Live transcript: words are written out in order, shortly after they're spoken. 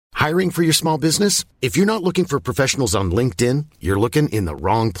Hiring for your small business? If you're not looking for professionals on LinkedIn, you're looking in the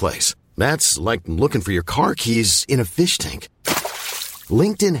wrong place. That's like looking for your car keys in a fish tank.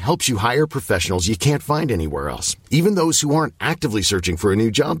 LinkedIn helps you hire professionals you can't find anywhere else, even those who aren't actively searching for a new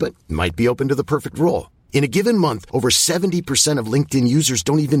job but might be open to the perfect role. In a given month, over 70% of LinkedIn users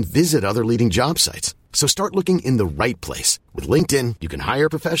don't even visit other leading job sites. So start looking in the right place. With LinkedIn, you can hire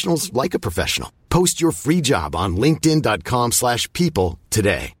professionals like a professional. Post your free job on linkedin.com/people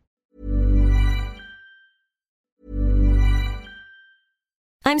today.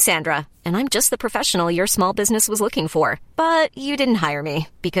 I'm Sandra, and I'm just the professional your small business was looking for. But you didn't hire me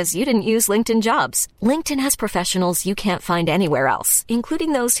because you didn't use LinkedIn Jobs. LinkedIn has professionals you can't find anywhere else,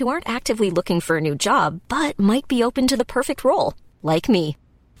 including those who aren't actively looking for a new job, but might be open to the perfect role, like me.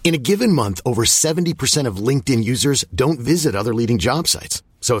 In a given month, over 70% of LinkedIn users don't visit other leading job sites.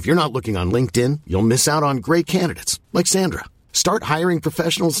 So if you're not looking on LinkedIn, you'll miss out on great candidates like Sandra. Start hiring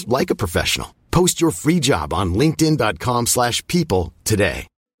professionals like a professional. Post your free job on linkedin.com/people today.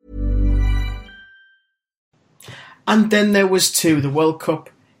 And then there was two. The World Cup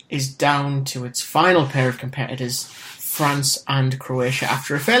is down to its final pair of competitors, France and Croatia,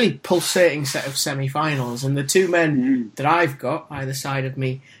 after a fairly pulsating set of semi-finals. And the two men that I've got either side of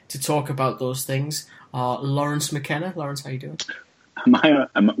me to talk about those things are Lawrence McKenna. Lawrence, how you doing?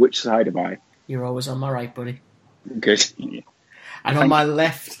 Which side am I? You're always on my right, buddy. Good. And on my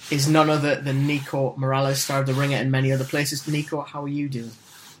left is none other than Nico Morales, star of The Ringer and many other places. Nico, how are you doing?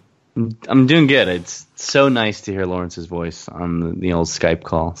 I'm doing good. It's so nice to hear Lawrence's voice on the old Skype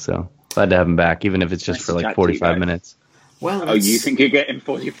call. So glad to have him back, even if it's just for like 45 minutes. Well, you think you're getting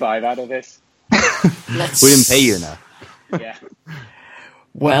 45 out of this? We didn't pay you enough. Yeah.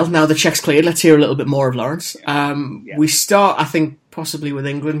 Well, now the check's cleared, let's hear a little bit more of Lawrence. We start, I think, possibly with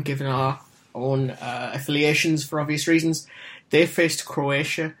England, given our own affiliations for obvious reasons. They faced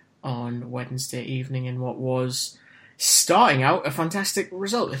Croatia on Wednesday evening in what was, starting out, a fantastic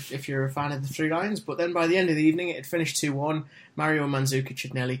result if you're a fan of the Three Lions, but then by the end of the evening it had finished 2-1. Mario Mandzukic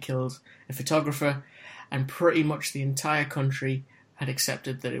had nearly killed a photographer, and pretty much the entire country had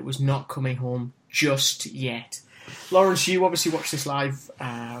accepted that it was not coming home just yet. Lawrence, you obviously watched this live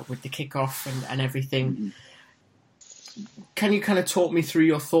with the kickoff and everything. Can you kind of talk me through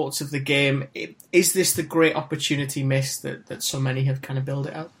your thoughts of the game? Is this the great opportunity missed that so many have kind of built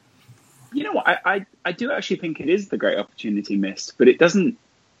it out? You know what, I do actually think it is the great opportunity missed, but it doesn't...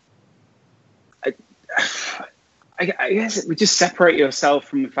 I guess it would just separate yourself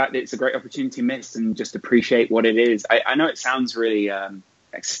from the fact that it's a great opportunity missed and just appreciate what it is. I know it sounds really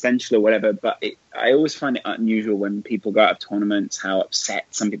existential or whatever, but I always find it unusual when people go out of tournaments, how upset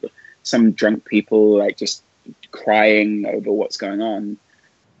some drunk people, like just crying over what's going on.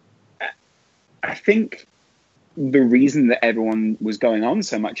 I think the reason that everyone was going on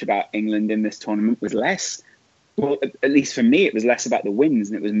so much about England in this tournament was less, well, at least for me, it was less about the wins,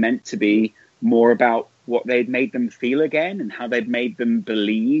 and it was meant to be more about what they'd made them feel again and how they'd made them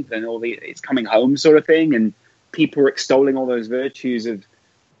believe and all the it's coming home sort of thing. And people were extolling all those virtues of,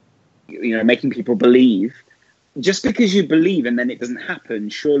 making people believe. Just because you believe and then it doesn't happen,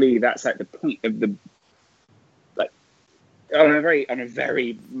 surely that's like the point of the, like, on a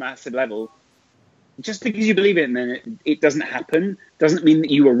very massive level. Just because you believe it and then it doesn't happen doesn't mean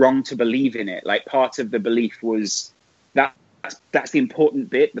that you were wrong to believe in it. Like, part of the belief was that's the important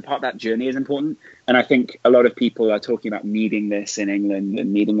bit. The part of that journey is important. And I think a lot of people are talking about needing this in England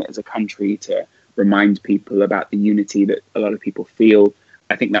and needing it as a country to remind people about the unity that a lot of people feel.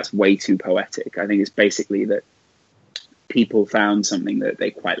 I think that's way too poetic. I think it's basically that people found something that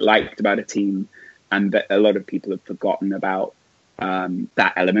they quite liked about a team, and that a lot of people have forgotten about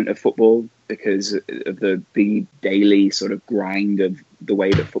that element of football because of the daily sort of grind of the way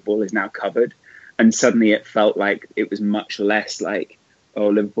that football is now covered. And suddenly it felt like it was much less like, oh,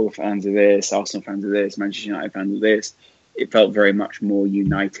 Liverpool fans are this, Arsenal fans are this, Manchester United fans are this. It felt very much more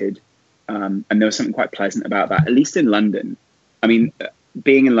united. And there was something quite pleasant about that, at least in London. I mean,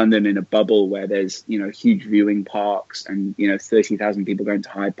 being in London in a bubble where there's, huge viewing parks and, 30,000 people going to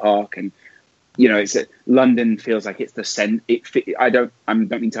Hyde Park, and, London feels like it's the I don't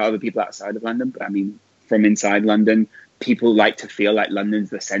mean to other people outside of London, but I mean, from inside London, people like to feel like London's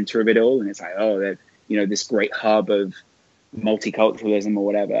the center of it all. And it's like, oh, they're, this great hub of multiculturalism or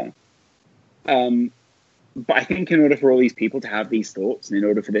whatever. But I think in order for all these people to have these thoughts and in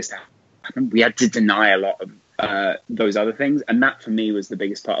order for this to happen, we had to deny a lot of those other things. And that for me was the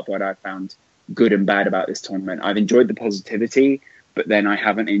biggest part of what I found good and bad about this tournament. I've enjoyed the positivity, but then I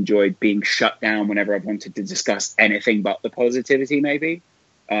haven't enjoyed being shut down whenever I've wanted to discuss anything but the positivity, maybe.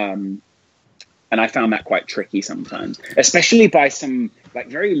 And I found that quite tricky sometimes, especially by some like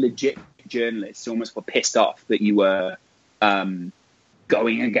very legit journalists almost were pissed off that you were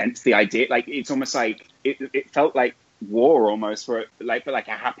going against the idea. Like it's almost like it felt like war almost, but like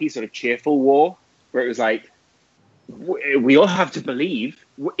a happy sort of cheerful war, where it was like, we all have to believe.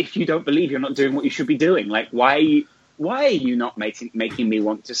 If you don't believe, you're not doing what you should be doing. Like, why are you not making me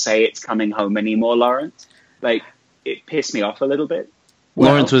want to say it's coming home anymore, Lawrence? Like, it pissed me off a little bit.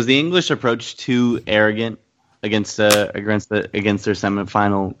 Lawrence, was the English approach too arrogant against their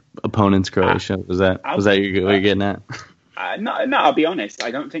semifinal opponents, Croatia? Was that what you're getting at? No, I'll be honest.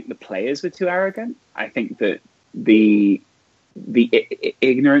 I don't think the players were too arrogant. I think that the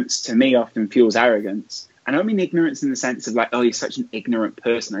ignorance to me often fuels arrogance. I don't mean ignorance in the sense of like, oh, you're such an ignorant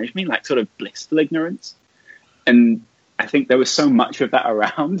person. I just mean like sort of blissful ignorance. And I think there was so much of that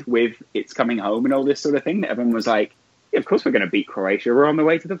around with It's Coming Home and all this sort of thing that everyone was like, yeah, of course we're going to beat Croatia. We're on the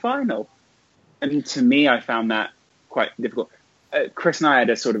way to the final. And to me, I found that quite difficult. Chris and I had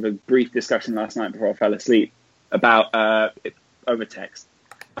a sort of a brief discussion last night before I fell asleep about, over text,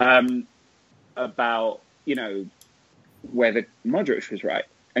 about, whether Modric was right.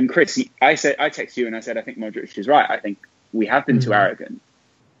 And Chris, I texted you and I said, I think Modric is right. I think we have been too arrogant.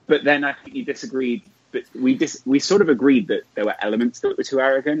 But then I think you disagreed. But we sort of agreed that there were elements that were too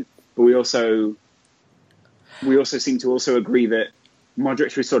arrogant. But we also seem to also agree that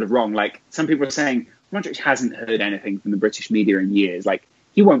Modric was sort of wrong. Like some people are saying, Modric hasn't heard anything from the British media in years. Like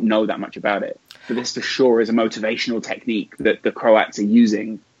he won't know that much about it. But this for sure is a motivational technique that the Croats are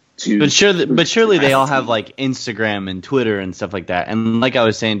using. But surely they all have like Instagram and Twitter and stuff like that. And like I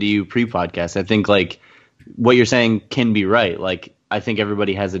was saying to you pre-podcast, I think like what you're saying can be right. Like I think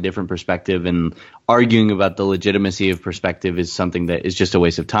everybody has a different perspective, and arguing about the legitimacy of perspective is something that is just a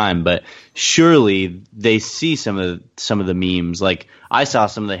waste of time. But surely they see some of the memes. Like I saw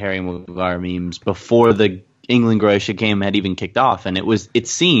some of the Harry Maguire memes before the England-Croatia game had even kicked off, and it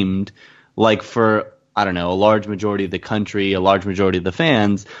seemed like for, I don't know, a large majority of the country, a large majority of the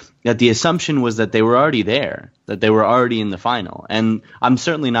fans, that the assumption was that they were already there, that they were already in the final. And I'm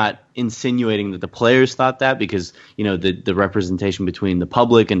certainly not insinuating that the players thought that, because, the representation between the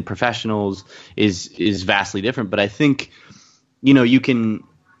public and professionals is vastly different. But I think, you can,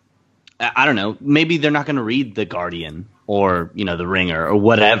 I don't know, maybe they're not going to read The Guardian or, The Ringer or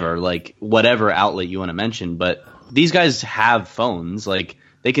whatever, like whatever outlet you want to mention. But these guys have phones, like,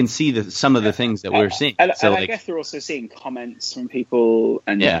 they can see some of the things that we're seeing. And I guess they're also seeing comments from people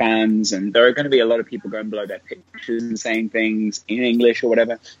and fans, and there are going to be a lot of people going below their pictures and saying things in English or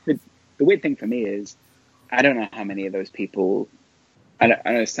whatever. The weird thing for me is, I don't know how many of those people, I know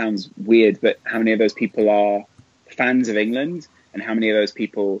it sounds weird, but how many of those people are fans of England and how many of those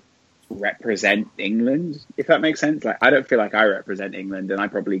people represent England, if that makes sense. Like, I don't feel like I represent England, and I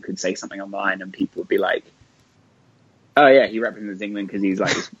probably could say something online and people would be like, oh yeah, he represents England because he's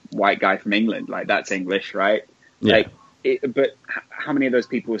like this white guy from England. Like that's English, right? Yeah. But how many of those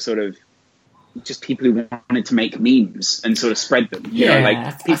people were sort of just people who wanted to make memes and sort of spread them? You know,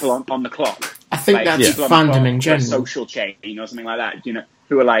 like people on the clock. I think that's fandom in general. Social chain or something like that.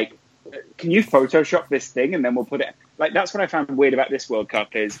 Who are like, can you Photoshop this thing and then we'll put it? Like that's what I found weird about this World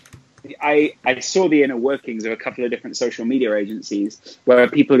Cup is. I saw the inner workings of a couple of different social media agencies where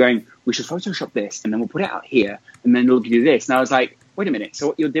people are going, we should Photoshop this and then we'll put it out here and then we'll do this. And I was like, wait a minute. So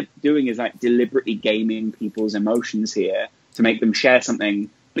what you're doing is like deliberately gaming people's emotions here to make them share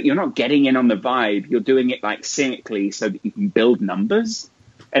something, but you're not getting in on the vibe. You're doing it like cynically so that you can build numbers.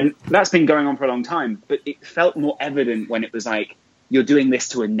 And that's been going on for a long time, but it felt more evident when it was like, you're doing this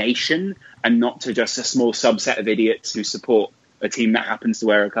to a nation and not to just a small subset of idiots who support a team that happens to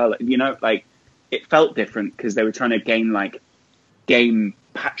wear a color. Like it felt different because they were trying to game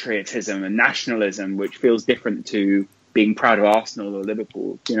patriotism and nationalism, which feels different to being proud of Arsenal or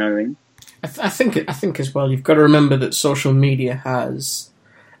Liverpool. Do you know what I mean? I think as well, you've got to remember that social media has,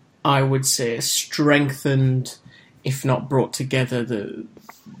 I would say, strengthened, if not brought together, the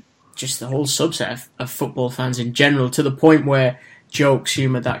whole subset of football fans in general, to the point where jokes,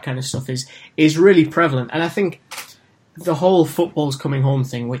 humour, that kind of stuff is really prevalent. And I think the whole football's coming home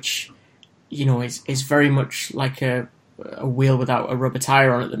thing, which, is very much like a wheel without a rubber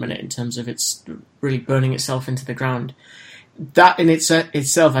tyre on at the minute in terms of it's really burning itself into the ground. That in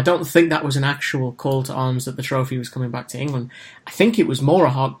itself, I don't think that was an actual call to arms that the trophy was coming back to England. I think it was more a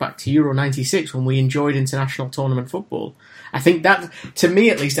hark back to Euro 96 when we enjoyed international tournament football. I think that, to me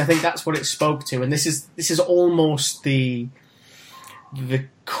at least, I think that's what it spoke to. And this is almost the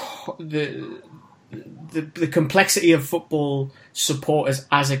complexity of football supporters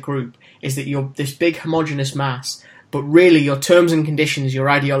as a group, is that you're this big homogenous mass, but really your terms and conditions, your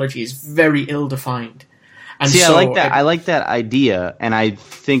ideology is very ill-defined. And see, so I like that idea, and I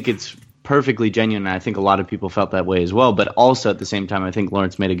think it's perfectly genuine, and I think a lot of people felt that way as well. But also at the same time, I think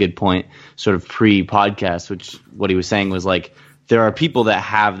Lawrence made a good point, sort of pre-podcast, which what he was saying was like there are people that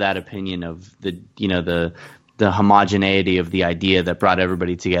have that opinion of the homogeneity of the idea that brought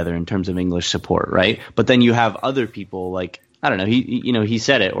everybody together in terms of English support, right? But then you have other people like, I don't know, he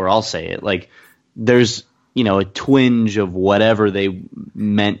said it, or I'll say it, like there's a twinge of whatever they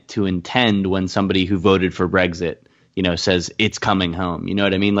meant to intend when somebody who voted for Brexit, says it's coming home. You know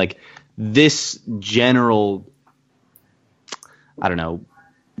what I mean? Like this general, I don't know,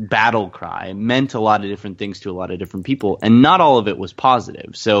 battle cry meant a lot of different things to a lot of different people, and not all of it was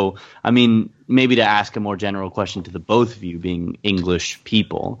positive. So, I mean, maybe to ask a more general question to the both of you being English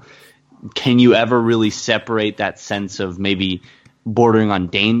people, can you ever really separate that sense of maybe bordering on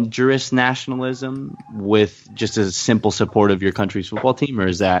dangerous nationalism with just a simple support of your country's football team, or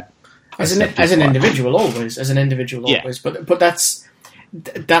is that as an individual always? But that's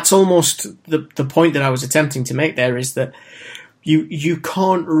almost the point that I was attempting to make there, is that you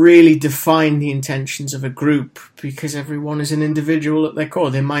can't really define the intentions of a group because everyone is an individual at their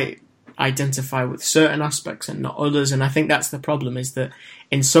core. They might identify with certain aspects and not others, and I think that's the problem, is that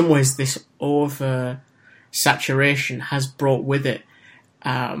in some ways this over-saturation has brought with it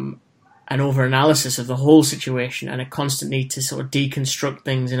an over-analysis of the whole situation and a constant need to sort of deconstruct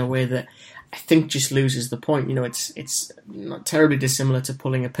things in a way that I think just loses the point. It's not terribly dissimilar to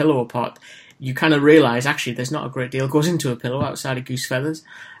pulling a pillow apart. You kind of realise, actually, there's not a great deal goes into a pillow outside of goose feathers.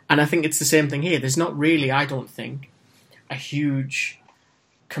 And I think it's the same thing here. There's not really, I don't think, a huge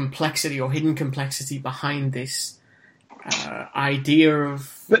complexity or hidden complexity behind this idea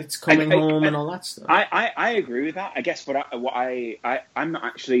of it's coming home and all that stuff. I agree with that. I guess I'm not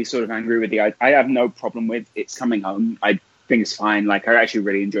actually sort of angry with I have no problem with it's coming home. I think it's fine. Like, I actually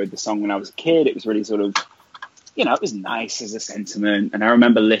really enjoyed the song when I was a kid. It was really sort of, it was nice as a sentiment. And I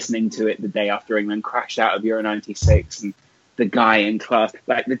remember listening to it the day after England crashed out of Euro 96, and the guy in class,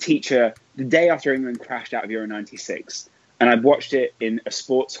 like the teacher, the day after England crashed out of Euro 96. And I'd watched it in a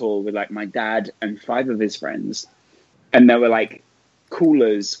sports hall with like my dad and 5 of his friends. And there were like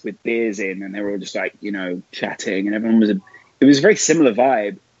coolers with beers in, and they were all just like, chatting, and everyone it was a very similar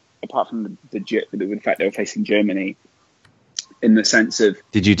vibe, apart from the fact they were facing Germany, in the sense of.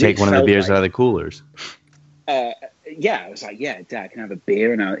 Did you take one of the beers out of the coolers? Yeah, I was like, yeah, Dad, can I have a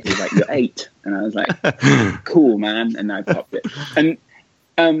beer? And he was like, you're 8. And I was like, cool, man. And I popped it.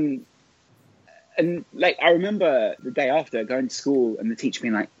 And like, I remember the day after going to school and the teacher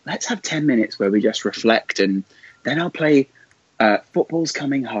being like, let's have 10 minutes where we just reflect, and then I'll play Football's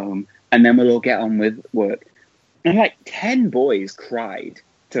Coming Home, and then we'll all get on with work. And like 10 boys cried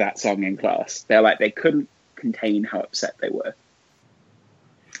to that song in class. They're like, they couldn't contain how upset they were.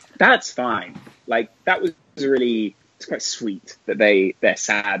 That's fine. Like, that was really, it's quite sweet that they're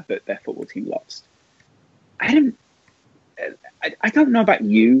sad that their football team lost. I don't know about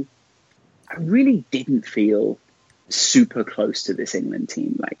you. I really didn't feel super close to this England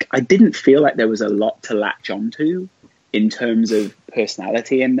team. Like, I didn't feel like there was a lot to latch onto in terms of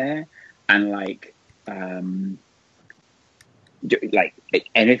personality in there, and like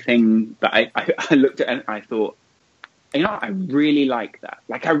anything that I looked at and I thought, I really like that.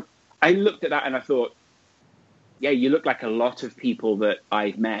 Like, I looked at that and I thought, yeah, you look like a lot of people that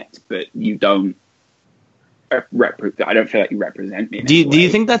I've met, but you don't. I don't feel like you represent me. Do you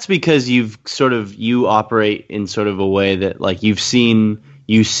think that's because you operate in sort of a way that like you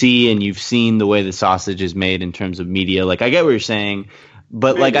see and you've seen the way the sausage is made in terms of media? Like, I get what you're saying,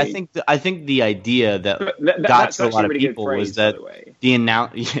 but maybe. Like I think the idea that got to a lot of people was that the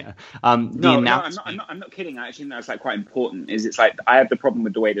announcement. I'm not kidding. I actually think that's like quite important. It's like I have the problem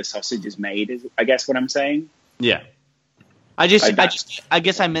with the way the sausage is made. Is I guess what I'm saying. Yeah. I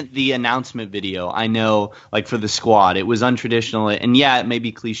guess I meant the announcement video. I know, like, for the squad, it was untraditional, and yeah, it may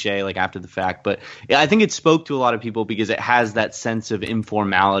be cliche, like, after the fact, but I think it spoke to a lot of people because it has that sense of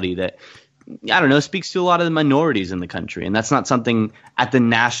informality that, I don't know, speaks to a lot of the minorities in the country, and that's not something at the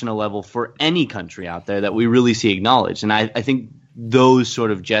national level for any country out there that we really see acknowledged, and I think those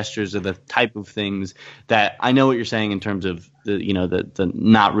sort of gestures are the type of things that I know what you're saying in terms of the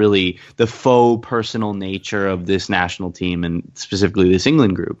not really the faux personal nature of this national team and specifically this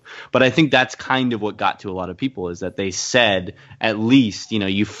England group. But I think that's kind of what got to a lot of people, is that they said, at least,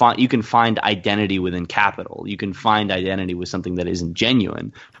 you can find identity within capital. You can find identity with something that isn't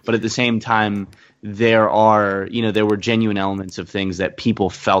genuine. But at the same time, there were genuine elements of things that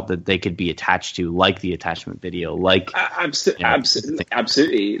people felt that they could be attached to, like the attachment video, like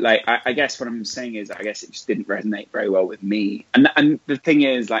absolutely. Like, I guess what I'm saying is, I guess it just didn't resonate very well with me. And the thing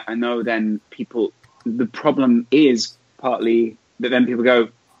is, like, I know then people, the problem is partly that then people go,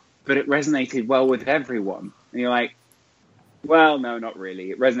 but it resonated well with everyone. And you're like, well, no, not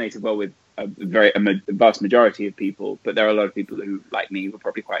really. It resonated well with a vast majority of people, but there are a lot of people who, like me, were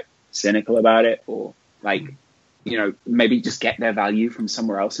probably quite cynical about it, or like, you know, maybe just get their value from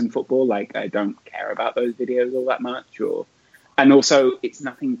somewhere else in football. Like, I don't care about those videos all that much, and also it's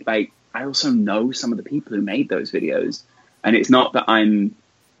nothing like, I also know some of the people who made those videos, and it's not that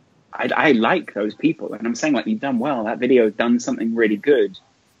I like those people, and I'm saying, like, you've done well, that video's done something really good,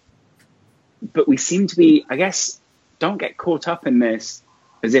 but we seem to be, I guess, don't get caught up in this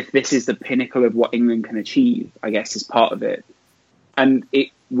as if this is the pinnacle of what England can achieve, I guess, is part of it. And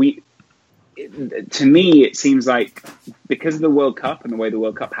to me, it seems like because of the World Cup and the way the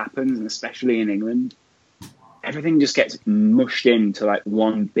World Cup happens, and especially in England, everything just gets mushed into like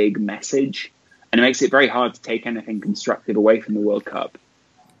one big message, and it makes it very hard to take anything constructive away from the World Cup.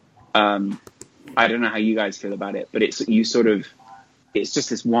 I don't know how you guys feel about it, but it's just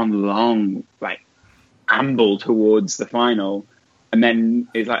this one long like amble towards the final, and then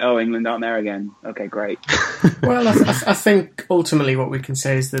it's like, oh, England aren't there again. Okay, great. Well, I think ultimately what we can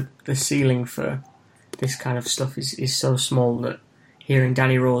say is that the ceiling for this kind of stuff is so small that hearing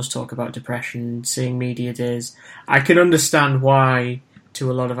Danny Rose talk about depression, seeing media days, I can understand why,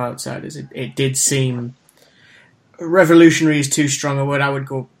 to a lot of outsiders, it did seem revolutionary is too strong a word. I would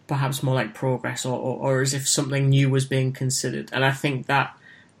go perhaps more like progress, or as if something new was being considered. And I think that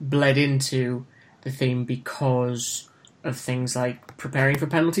bled into the theme because of things like preparing for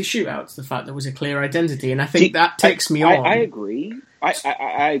penalty shootouts, the fact there was a clear identity, and I think that takes me on. I agree.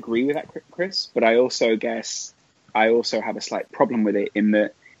 I agree with that, Chris, but I also guess I also have a slight problem with it in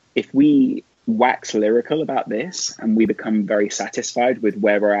that if we wax lyrical about this and we become very satisfied with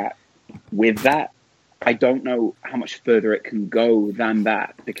where we're at with that, I don't know how much further it can go than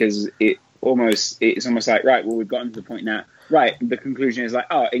that, because it's almost like, right, well, we've gotten to the point now. Right, the conclusion is like,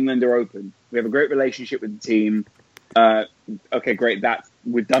 oh, England are open. We have a great relationship with the team. Okay, great.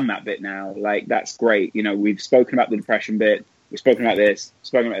 We've done that bit now. Like, that's great. You know, we've spoken about the depression bit. We've spoken about this.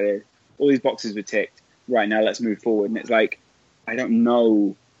 All these boxes were ticked. Right, now let's move forward. And it's like, I don't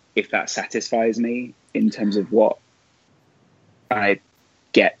know if that satisfies me in terms of what I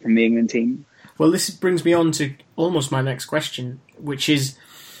get from the England team. Well, this brings me on to almost my next question, which is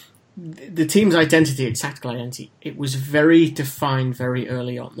the team's identity, its tactical identity. It was very defined very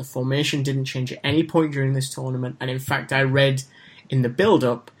early on. The formation didn't change at any point during this tournament, and in fact I read in the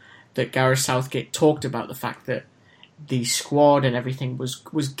build-up that Gareth Southgate talked about the fact that the squad and everything was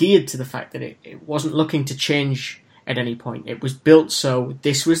geared to the fact that it wasn't looking to change at any point. It was built so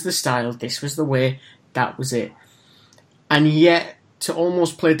this was the style, this was the way, that was it. And yet, to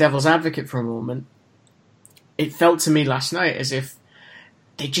almost play devil's advocate for a moment, it felt to me last night as if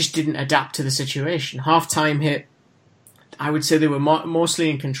they just didn't adapt to the situation. Half-time hit, I would say they were mostly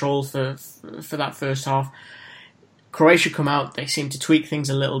in control for that first half. Croatia come out, they seem to tweak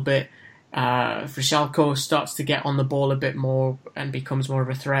things a little bit. Vrsaljko starts to get on the ball a bit more and becomes more of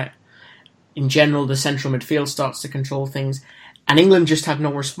a threat. In general, the central midfield starts to control things, and England just had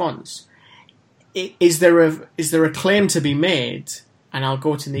no response. Is there a claim to be made, and I'll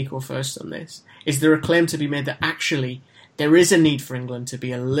go to Nico first on this, is there a claim to be made that actually there is a need for England to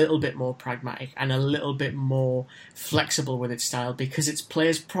be a little bit more pragmatic and a little bit more flexible with its style, because its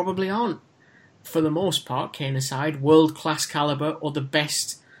players probably aren't, for the most part, Kane aside, world-class calibre or the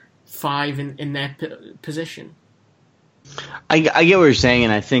best five in their position? I get what you're saying,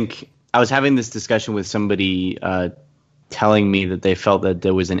 and I think I was having this discussion with somebody telling me that they felt that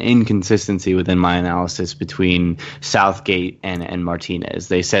there was an inconsistency within my analysis between Southgate and Martinez.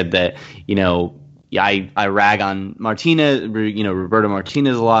 They said that, you know, I rag on Martinez, you know, Roberto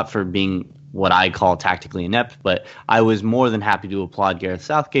Martinez a lot for being what I call tactically inept, but I was more than happy to applaud Gareth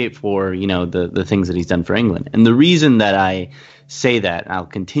Southgate for, you know, the things that he's done for England. And the reason that I say that, and I'll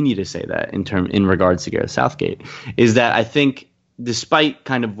continue to say that in regards to Gareth Southgate, is that I think despite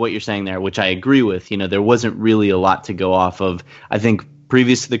kind of what you're saying there, which I agree with, you know, there wasn't really a lot to go off of. I think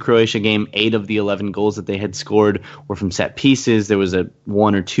previous to the Croatia game, 8 of the 11 goals that they had scored were from set pieces. There was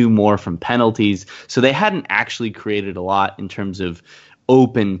 1 or 2 more from penalties. So they hadn't actually created a lot in terms of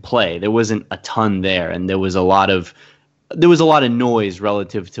open play. There wasn't a ton there, and there was a lot of noise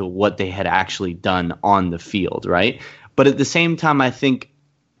relative to what they had actually done on the field, right? But at the same time, I think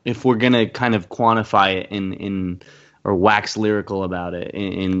if we're going to kind of quantify it in or wax lyrical about it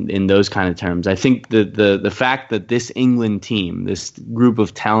in those kind of terms, I think the fact that this England team, this group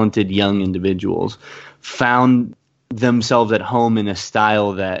of talented young individuals, found themselves at home in a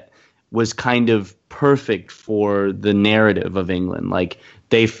style that was kind of perfect for the narrative of England. Like,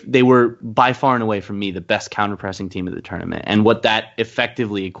 they were by far and away, for me, the best counter-pressing team of the tournament. And what that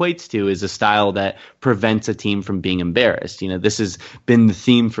effectively equates to is a style that prevents a team from being embarrassed. This has been the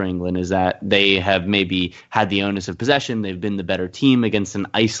theme for England, is that they have maybe had the onus of possession. They've been the better team against an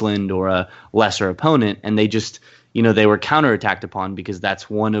Iceland or a lesser opponent, and they just they were counterattacked upon, because that's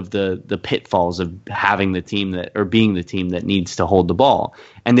one of the pitfalls of having the team being the team that needs to hold the ball.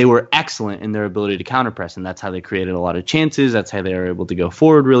 And they were excellent in their ability to counterpress, and that's how they created a lot of chances. That's how they were able to go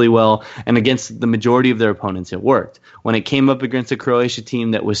forward really well. And against the majority of their opponents, it worked. When it came up against a Croatia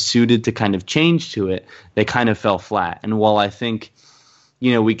team that was suited to kind of change to it, they kind of fell flat. And while I think,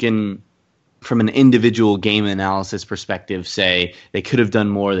 we can, from an individual game analysis perspective, say they could have done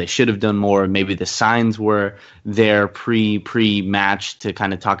more, they should have done more, maybe the signs were there pre-match to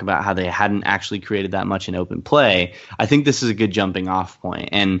kind of talk about how they hadn't actually created that much in open play, I think this is a good jumping off point.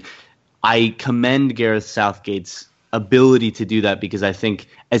 And I commend Gareth Southgate's ability to do that, because I think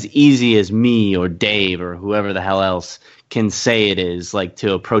as easy as me or Dave or whoever the hell else can say it is, like,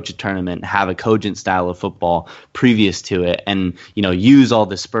 to approach a tournament, have a cogent style of football previous to it, and use all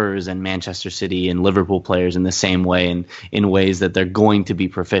the Spurs and Manchester City and Liverpool players in the same way, and in ways that they're going to be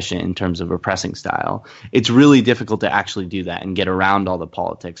proficient in terms of a pressing style. It's really difficult to actually do that and get around all the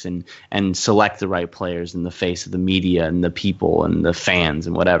politics and select the right players in the face of the media and the people and the fans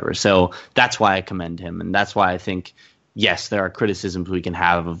and whatever. So that's why I commend him, and that's why I think, yes, there are criticisms we can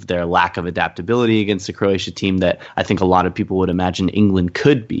have of their lack of adaptability against the Croatia team that I think a lot of people would imagine England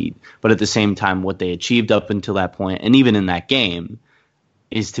could beat. But at the same time, what they achieved up until that point, and even in that game,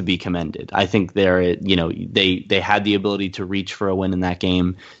 is to be commended. I think they had the ability to reach for a win in that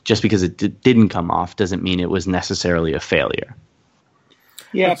game. Just because it didn't come off doesn't mean it was necessarily a failure.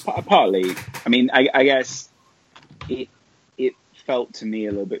 Yeah, partly. I mean, I guess it felt to me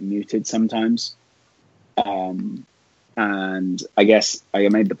a little bit muted sometimes. And I guess I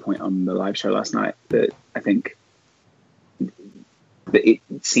made the point on the live show last night that I think that it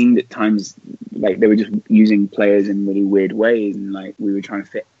seemed at times like they were just using players in really weird ways, and like we were trying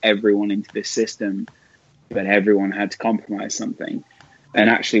to fit everyone into this system, but everyone had to compromise something. And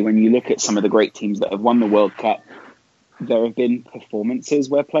actually, when you look at some of the great teams that have won the World Cup, there have been performances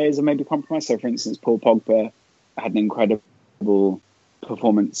where players have maybe compromised. So, for instance, Paul Pogba had an incredible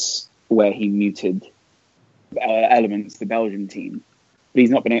performance where he muted elements of the Belgian team, but he's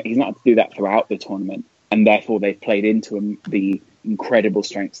not had to do that throughout the tournament, and therefore they've played into the incredible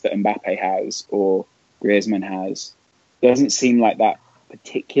strengths that Mbappe has or Griezmann has. Doesn't seem like that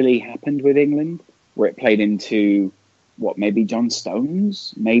particularly happened with England, where it played into maybe John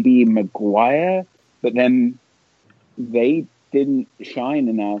Stones, maybe Maguire, but then they didn't shine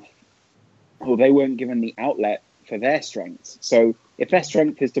enough, or they weren't given the outlet for their strengths. So if their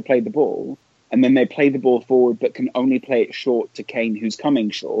strength is to play the ball, and then they play the ball forward but can only play it short to Kane, who's coming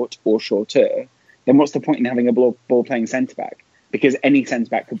short or shorter, then what's the point in having a ball-playing centre-back? Because any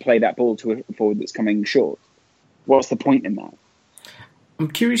centre-back could play that ball to a forward that's coming short. What's the point in that?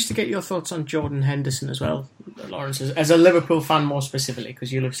 I'm curious to get your thoughts on Jordan Henderson as well, Lawrence, as a Liverpool fan more specifically,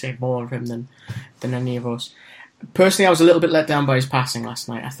 because you'll have seen more of him than any of us. Personally, I was a little bit let down by his passing last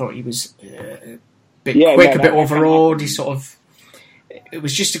night. I thought he was a bit quick, a bit overawed. He it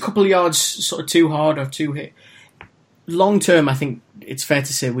was just a couple of yards sort of too hard or too hit. Long term, I think it's fair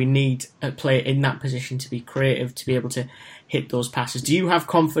to say we need a player in that position to be creative, to be able to hit those passes. Do you have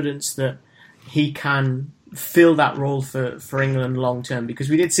confidence that he can fill that role for England long term? Because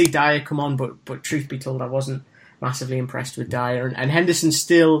we did see Dyer come on, but truth be told, I wasn't massively impressed with Dyer. And Henderson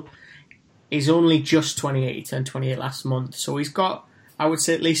still is only just 28. He turned 28 last month. So he's got, I would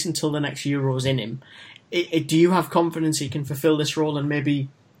say, at least until the next Euros in him. Do you have confidence he can fulfil this role and maybe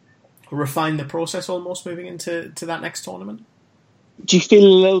refine the process almost moving into that next tournament? Do you feel a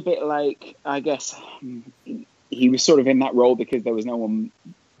little bit like, I guess, he was sort of in that role because there was no one,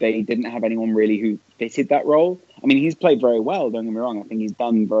 they didn't have anyone really who fitted that role? I mean, he's played very well, don't get me wrong. I think he's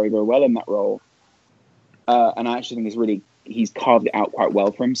done very, very well in that role. And I actually think he's carved it out quite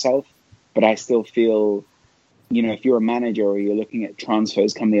well for himself. But I still feel, if you're a manager or you're looking at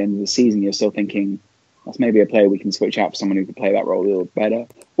transfers come the end of the season, you're still thinking, that's maybe a player we can switch out for someone who could play that role a little better.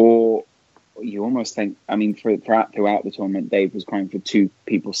 Or you almost think, I mean, throughout the tournament, Dave was crying for two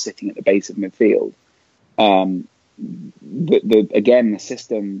people sitting at the base of midfield. The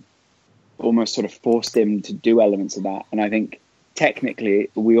system almost sort of forced him to do elements of that. And I think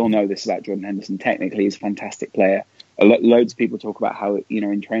technically, we all know this about Jordan Henderson, technically he's a fantastic player. Loads of people talk about how,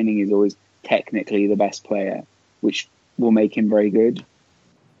 in training he's always technically the best player, which will make him very good.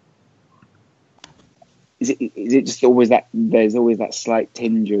 Is it just always that there's always that slight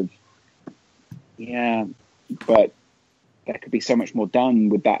tinge of, yeah, but there could be so much more done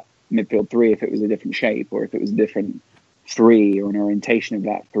with that midfield three if it was a different shape, or if it was a different three, or an orientation of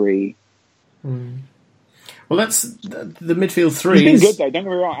that three. Well, that's the midfield three. He's been good though. Don't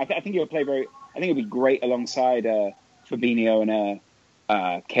get me wrong. I think he'll play very. I think he'll be great alongside Fabinho and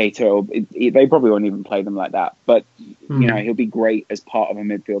Keita. They probably won't even play them like that, but he'll be great as part of a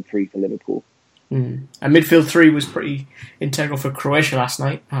midfield three for Liverpool. And midfield three was pretty integral for Croatia last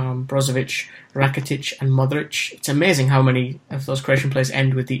night. Brozovic, Rakitic, and Modric. It's amazing how many of those Croatian players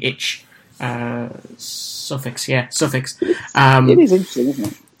end with the "ich" suffix. Yeah, suffix. It is interesting, isn't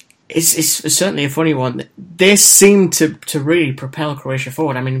it? It's certainly a funny one. They seem to really propel Croatia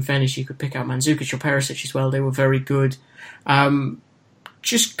forward. I mean, in fairness, you could pick out Mandzukic or Perisic as well. They were very good.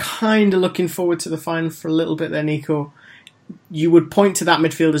 Just kind of looking forward to the final for a little bit there, Nico. You would point to that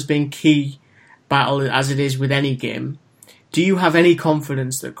midfield as being key battle, as it is with any game. Do you have any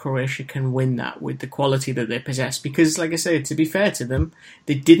confidence that Croatia can win that with the quality that they possess? Because, like I say, to be fair to them,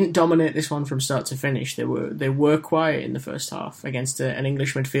 they didn't dominate this one from start to finish. They were quiet in the first half against an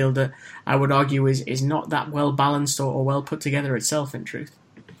English midfield that I would argue is not that well balanced or well put together itself, in truth.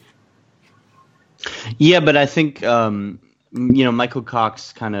 Yeah, but I think Michael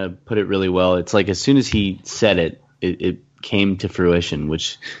Cox kind of put it really well. It's like as soon as he said it came to fruition,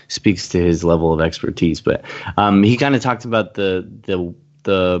 which speaks to his level of expertise. But he kind of talked about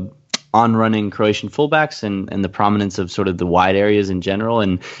the on-running Croatian fullbacks and the prominence of sort of the wide areas in general.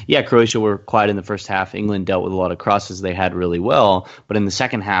 And yeah, Croatia were quiet in the first half. England dealt with a lot of crosses they had really well. But in the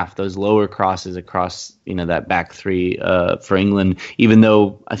second half, those lower crosses across that back three for England, even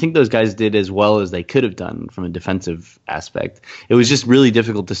though I think those guys did as well as they could have done from a defensive aspect, it was just really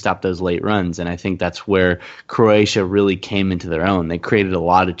difficult to stop those late runs. And I think that's where Croatia really came into their own. They created a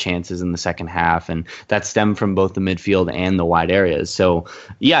lot of chances in the second half, and that stemmed from both the midfield and the wide areas. So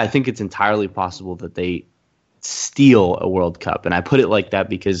yeah, I think it's entirely possible that they steal a World Cup. And I put it like that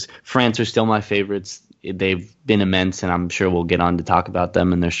because France are still my favorites. They've been immense, and I'm sure we'll get on to talk about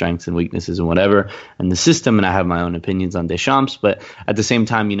them and their strengths and weaknesses and whatever, and the system, and I have my own opinions on Deschamps, but at the same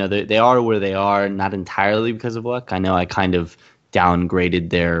time, they are where they are, not entirely because of luck. I know I kind of downgraded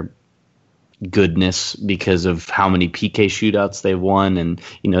their goodness because of how many PK shootouts they've won, and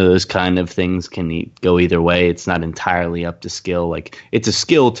those kind of things can go either way. It's not entirely up to skill. Like, it's a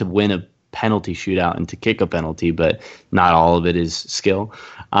skill to win a penalty shootout and to kick a penalty, but not all of it is skill.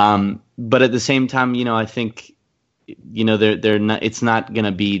 But at the same time, I think they're not. It's not going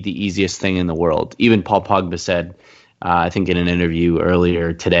to be the easiest thing in the world. Even Paul Pogba said, I think in an interview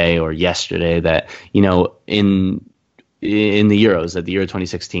earlier today or yesterday, that in the Euros, at the Euro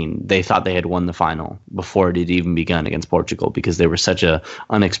 2016, they thought they had won the final before it had even begun against Portugal because they were such a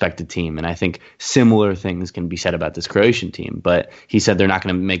unexpected team. And I think similar things can be said about this Croatian team. But he said they're not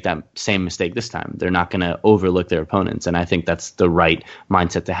going to make that same mistake this time. They're not going to overlook their opponents. And I think that's the right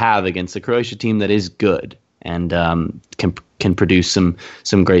mindset to have against the Croatia team that is good and can produce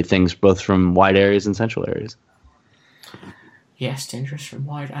some great things both from wide areas and central areas. Yes, dangerous from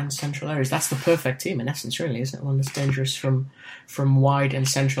wide and central areas. That's the perfect team in essence, really, isn't it? One that's dangerous from wide and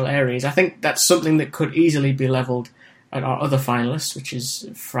central areas. I think that's something that could easily be levelled at our other finalists, which is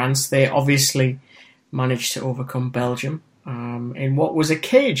France. They obviously managed to overcome Belgium in what was a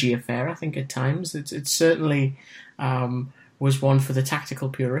cagey affair, I think, at times. It certainly was one for the tactical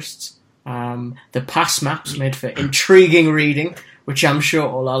purists. The pass maps made for intriguing reading, which I'm sure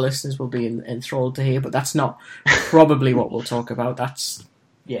all our listeners will be enthralled to hear, but that's not probably what we'll talk about.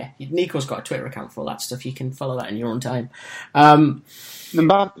 Nico's got a Twitter account for all that stuff. You can follow that in your own time.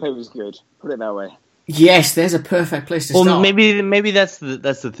 Mbappe was good, put it that way. Yes, there's a perfect place to start. Well, maybe that's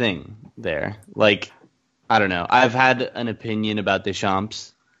the thing there. Like, I don't know. I've had an opinion about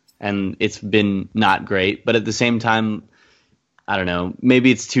Deschamps, and it's been not great, but at the same time, I don't know,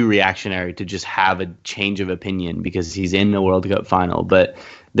 maybe it's too reactionary to just have a change of opinion because he's in the World Cup final. But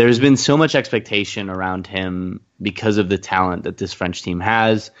there's been so much expectation around him because of the talent that this French team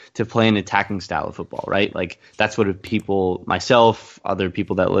has to play an attacking style of football, right? Like, that's what people, myself, other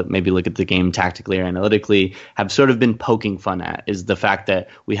people that maybe look at the game tactically or analytically, have sort of been poking fun at, is the fact that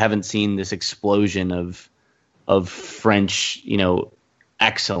we haven't seen this explosion of French,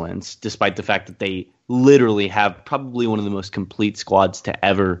 excellence, despite the fact that they literally have probably one of the most complete squads to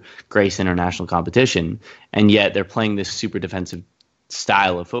ever grace international competition, and yet they're playing this super defensive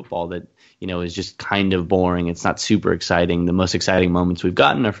style of football that is just kind of boring. It's not super exciting. The most exciting moments we've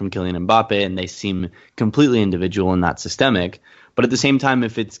gotten are from Kylian Mbappe, and they seem completely individual and not systemic. But at the same time,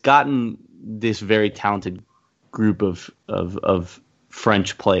 if it's gotten this very talented group of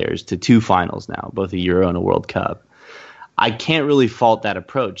French players to two finals now, both a Euro and a World Cup, I can't really fault that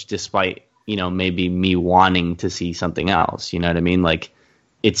approach, despite maybe me wanting to see something else. You know what I mean? Like,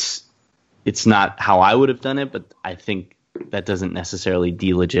 it's not how I would have done it, but I think that doesn't necessarily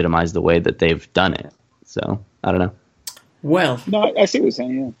delegitimize the way that they've done it. So, I don't know. Well, no, I see what you're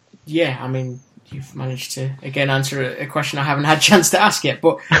saying, yeah. I mean, you've managed to, again, answer a question I haven't had a chance to ask yet.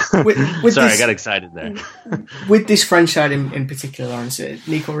 But with sorry, this, I got excited there. With this French side in particular, Lawrence,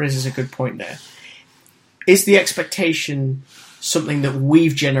 Nico raises a good point there. Is the expectation something that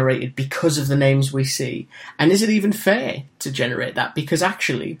we've generated because of the names we see? And is it even fair to generate that? Because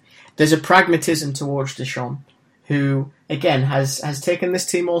actually, there's a pragmatism towards Deschamps, who, again, has taken this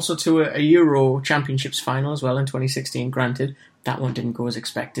team also to a Euro Championships final as well in 2016, granted. That one didn't go as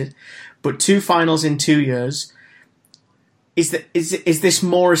expected. But 2 finals in 2 years. Is this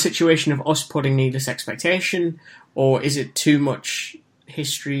more a situation of us putting needless expectation, or is it too much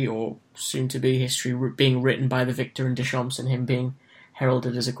history, or soon-to-be history, being written by the victor and Deschamps and him being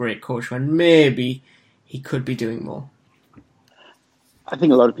heralded as a great coach when maybe he could be doing more? I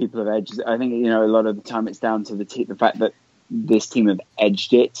think a lot of people have edged. I think, a lot of the time it's down to the fact that this team have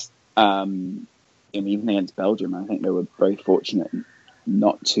edged it. Even against Belgium, I think they were very fortunate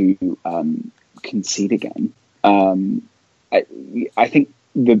not to concede again. I think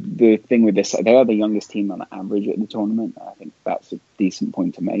the thing with this, they are the youngest team on average at the tournament. I think that's a decent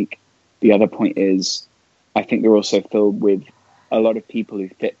point to make. The other point is, I think they're also filled with a lot of people who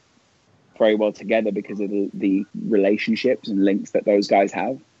fit very well together because of the relationships and links that those guys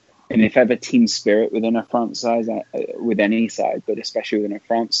have. And if ever team spirit within a France side, with any side, but especially within a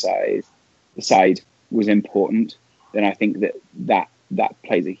France side, the side was important, then I think that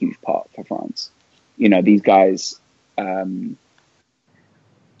plays a huge part for France. These guys, the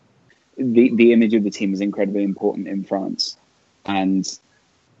image of the team is incredibly important in France. And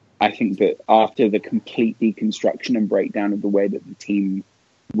I think that after the complete deconstruction and breakdown of the way that the team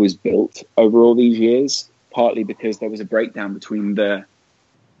was built over all these years, partly because there was a breakdown between the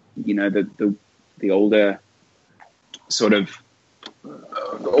older sort of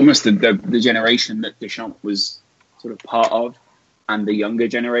almost the generation that Deschamps was sort of part of, and the younger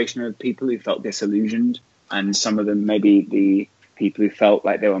generation of people who felt disillusioned, and some of them maybe the people who felt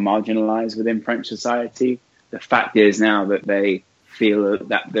like they were marginalized within French society. The fact is now that they feel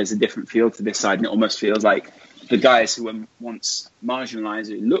that there's a different feel to this side, and it almost feels like the guys who were once marginalized,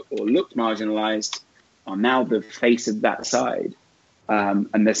 who looked marginalized, are now the face of that side.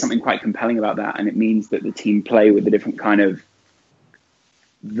 And there's something quite compelling about that, and it means that the team play with a different kind of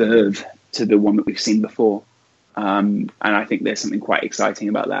verve to the one that we've seen before. And I think there's something quite exciting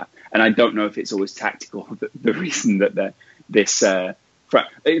about that. And I don't know if it's always tactical. The reason that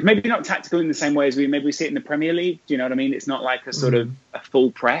maybe not tactical in the same way as we see it in the Premier League. Do you know what I mean? It's not like a sort of a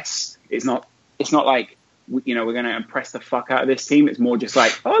full press. It's not like we're going to impress the fuck out of this team. It's more just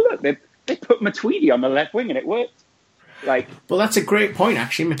like, oh look, they put Matuidi on the left wing and it worked. Well, that's a great point,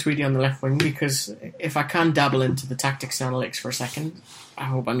 actually, Matuidi on the left wing, because if I can dabble into the tactics and analytics for a second, I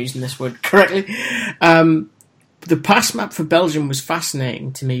hope I'm using this word correctly. The pass map for Belgium was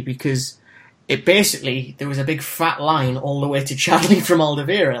fascinating to me because there was a big fat line all the way to Chadli from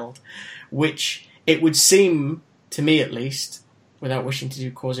Alderweireld, which it would seem, to me at least, without wishing to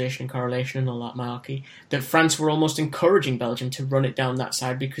do causation and correlation and all that malarkey, that France were almost encouraging Belgium to run it down that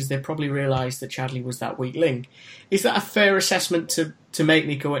side because they probably realised that Chadli was that weak link. Is that a fair assessment to make,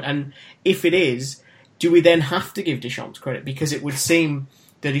 Nico? And if it is, do we then have to give Deschamps credit? Because it would seem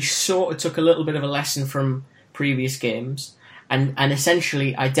that he sort of took a little bit of a lesson from previous games and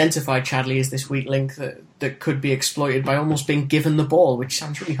essentially identified Chadli as this weak link that could be exploited by almost being given the ball, which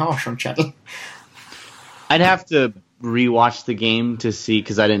sounds really harsh on Chadli. I'd have to rewatch the game to see,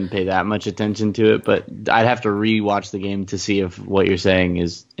 because I didn't pay that much attention to it, but I'd have to rewatch the game to see if what you're saying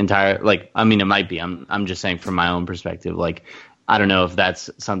is entire. It might be. I'm just saying from my own perspective. I don't know if that's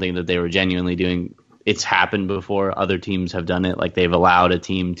something that they were genuinely doing. It's happened before. Other teams have done it. They've allowed a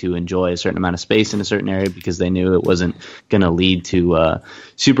team to enjoy a certain amount of space in a certain area because they knew it wasn't going to lead to a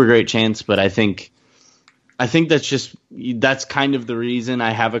super great chance. But I think that's kind of the reason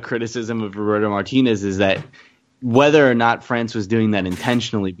I have a criticism of Roberto Martinez, is that whether or not France was doing that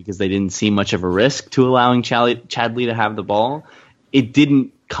intentionally because they didn't see much of a risk to allowing Chadli to have the ball, it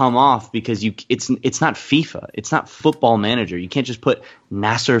didn't come off because it's not FIFA. It's not Football Manager. You can't just put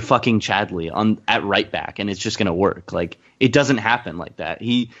Nasser fucking Chadli at right back and it's just going to work. It doesn't happen like that.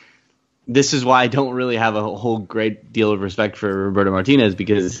 This is why I don't really have a whole great deal of respect for Roberto Martinez,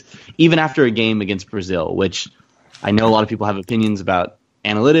 because even after a game against Brazil, which I know a lot of people have opinions about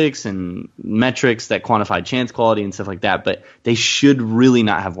analytics and metrics that quantify chance quality and stuff like that, but they should really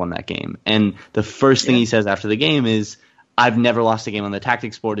not have won that game. And the first thing he says after the game is, I've never lost a game on the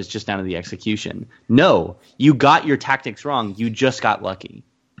tactics board. It's just down to the execution. No, you got your tactics wrong. You just got lucky.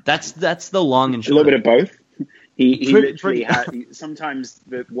 That's the long and short. A little bit of both. He literally had. Sometimes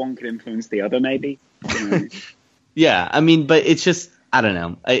the one could influence the other, maybe. You know. Yeah, I mean, but it's just, I don't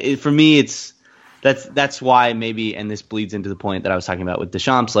know. For me, that's why maybe, and this bleeds into the point that I was talking about with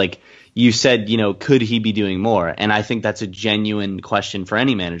Deschamps. Like you said, could he be doing more? And I think that's a genuine question for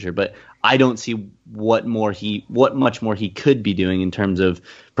any manager. But I don't see what much more he could be doing in terms of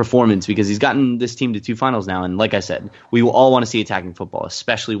performance, because he's gotten this team to 2 finals now. And like I said, we will all want to see attacking football,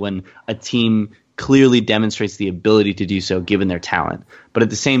 especially when a team clearly demonstrates the ability to do so given their talent. But at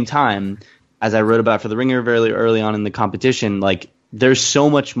the same time, as I wrote about for The Ringer very early on in the competition, like there's so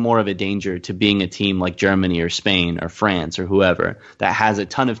much more of a danger to being a team like Germany or Spain or France or whoever that has a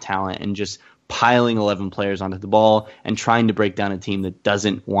ton of talent and just piling 11 players onto the ball and trying to break down a team that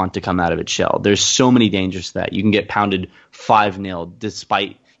doesn't want to come out of its shell. There's so many dangers to that. You can get pounded 5-0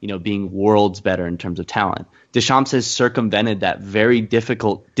 despite being worlds better in terms of talent. Deschamps has circumvented that very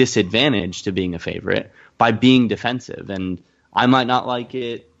difficult disadvantage to being a favorite by being defensive. And I might not like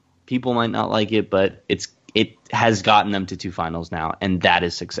it. People might not like it, but it has gotten them to 2 finals now, and that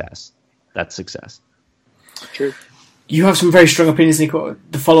is success. That's success. True. You have some very strong opinions, Nico.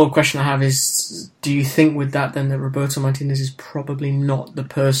 The follow-up question I have is, do you think with that then that Roberto Martinez is probably not the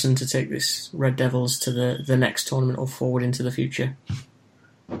person to take this Red Devils to the next tournament or forward into the future?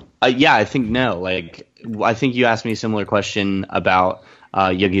 Yeah, I think no. Like, I think you asked me a similar question about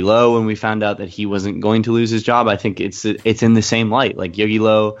Yogi Low when we found out that he wasn't going to lose his job. I think it's in the same light. Like Yogi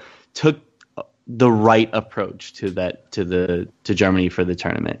Low took the right approach to Germany for the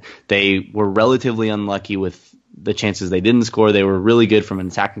tournament. They were relatively unlucky with the chances they didn't score. They were really good from an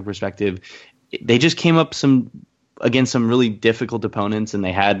attacking perspective. They just came up against some really difficult opponents, and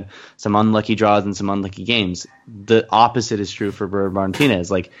they had some unlucky draws and some unlucky games. The opposite is true for Roberto Martinez.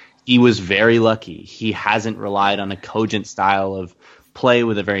 Like, he was very lucky. He hasn't relied on a cogent style of play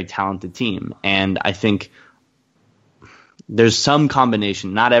with a very talented team. And I think there's some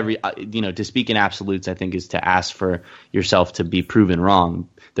combination, not every, to speak in absolutes, I think is to ask for yourself to be proven wrong.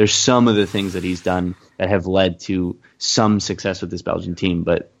 There's some of the things that he's done that have led to some success with this Belgian team.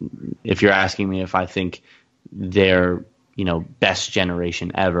 But if you're asking me if I think their, best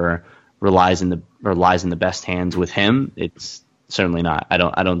generation ever lies in the best hands with him, it's certainly not. I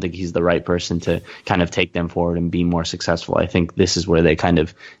don't think he's the right person to kind of take them forward and be more successful. I think this is where they kind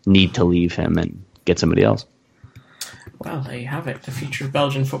of need to leave him and get somebody else. Well, there you have it. The future of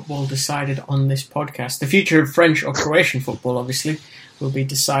Belgian football decided on this podcast. The future of French or Croatian football, obviously, will be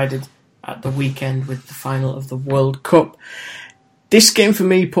decided at the weekend with the final of the World Cup. This game, for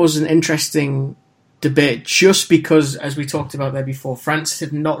me, poses an interesting debate just because, as we talked about there before, France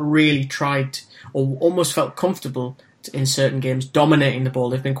have not really tried or almost felt comfortable in certain games dominating the ball.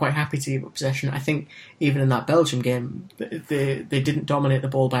 They've been quite happy to give up possession. I think even in that Belgium game, they didn't dominate the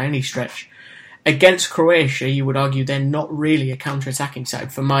ball by any stretch. Against Croatia, you would argue they're not really a counter-attacking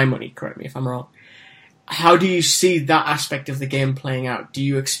side, for my money, correct me if I'm wrong. How do you see that aspect of the game playing out? Do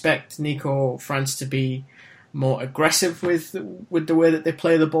you expect Nico France to be more aggressive with the way that they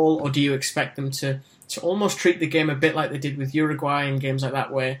play the ball, or do you expect them to almost treat the game a bit like they did with Uruguay and games like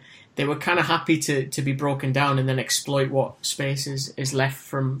that, where they were kind of happy to be broken down and then exploit what space is left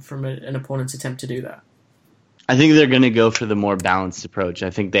from an opponent's attempt to do that? I think they're going to go for the more balanced approach.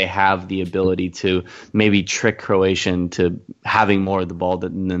 I think they have the ability to maybe trick Croatia into having more of the ball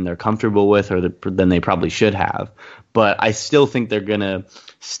than they're comfortable with or than they probably should have. But I still think they're going to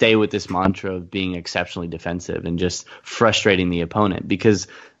stay with this mantra of being exceptionally defensive and just frustrating the opponent, because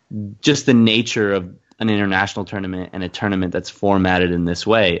just the nature of an international tournament and a tournament that's formatted in this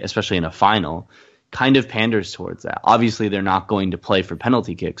way, especially in a final, kind of panders towards that. Obviously, they're not going to play for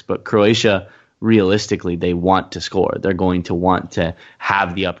penalty kicks, but Croatia, realistically, they want to score. They're going to want to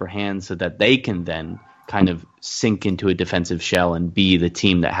have the upper hand so that they can then kind of sink into a defensive shell and be the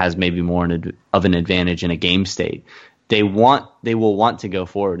team that has maybe more of an advantage in a game state. They will want to go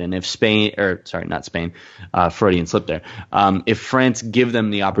forward. And if Freudian slip there. If France give them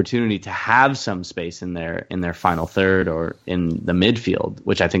the opportunity to have some space in their final third or in the midfield,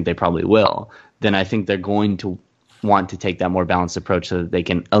 which I think they probably will, then I think they're going to want to take that more balanced approach so that they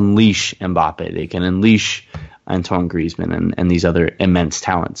can unleash Mbappe, they can unleash Antoine Griezmann and these other immense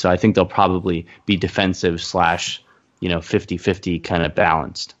talents. So I think they'll probably be defensive / 50-50 kind of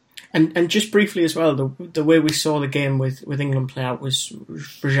balanced. And just briefly as well, the way we saw the game with England play out was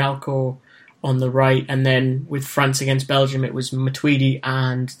Vrsaljko on the right, and then with France against Belgium, it was Matuidi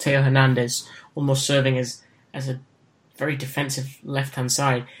and Theo Hernandez almost serving as a very defensive left-hand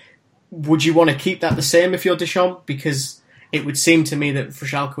side. Would you want to keep that the same if you're Deschamps? Because it would seem to me that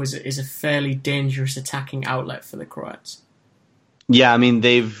Vršálko is a fairly dangerous attacking outlet for the Croats. Yeah, I mean,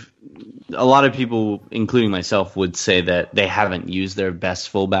 a lot of people, including myself, would say that they haven't used their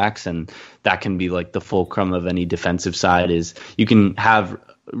best fullbacks, and that can be like the fulcrum of any defensive side. Is you can have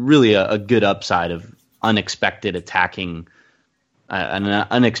really a good upside of an unexpected attacking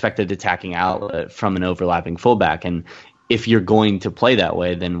outlet from an overlapping fullback. And if you're going to play that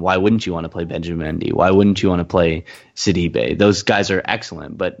way, then why wouldn't you want to play Benjamin Mendy? Why wouldn't you want to play Sidibe? Those guys are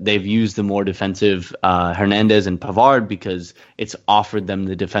excellent, but they've used the more defensive Hernandez and Pavard because it's offered them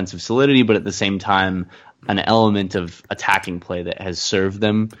the defensive solidity, but at the same time, an element of attacking play that has served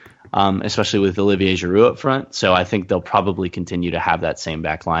them, especially with Olivier Giroud up front. So I think they'll probably continue to have that same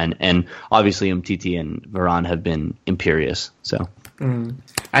back line. And obviously Umtiti and Varane have been imperious. So.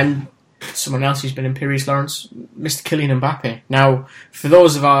 And someone else who's been imperious, Lawrence, Mr. Kylian Mbappe. Now, for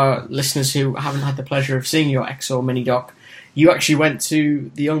those of our listeners who haven't had the pleasure of seeing your XO mini doc, you actually went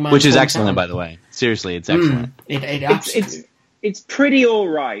to the young man's which is hometown. Excellent, by the way. Seriously, it's excellent. It's pretty all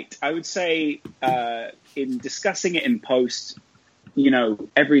right. I would say in discussing it in post,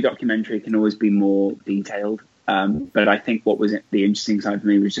 every documentary can always be more detailed. But I think what was the interesting side for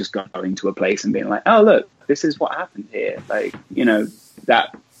me was just going to a place and being like, oh, look, this is what happened here. Like,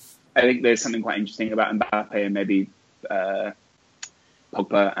 that I think there's something quite interesting about Mbappe and maybe Pogba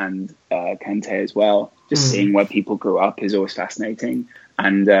and Kante as well. Just seeing where people grew up is always fascinating.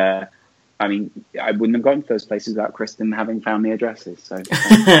 And I mean, I wouldn't have gone to those places without Kristen having found the addresses. So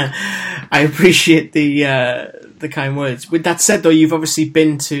I appreciate the kind words. With that said, though, you've obviously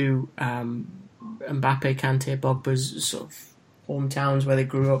been to Mbappe, Kante, Pogba's sort of hometowns where they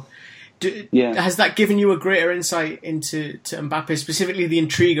grew up. Has that given you a greater insight into Mbappe, specifically the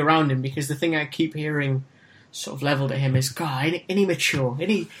intrigue around him? Because the thing I keep hearing sort of levelled at him is, God, isn't he mature?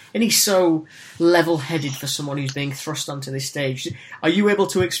 Isn't he so level-headed for someone who's being thrust onto this stage? Are you able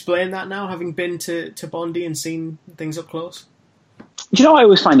to explain that now, having been to Bondy and seen things up close? Do you know what I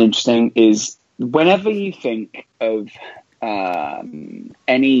always find interesting is whenever you think of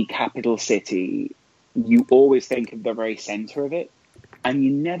any capital city, you always think of the very centre of it. And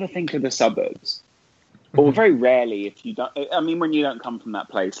you never think of the suburbs, or very rarely if you don't. I mean, when you don't come from that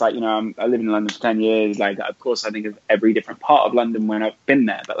place, like, I lived in London for 10 years. Like, of course, I think of every different part of London when I've been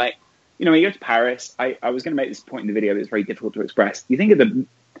there. But like, when you go to Paris, I was going to make this point in the video, but it's very difficult to express. You think of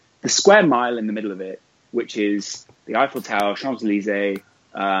the square mile in the middle of it, which is the Eiffel Tower, Champs-Élysées,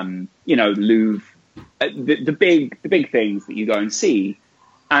 Louvre, the big things that you go and see,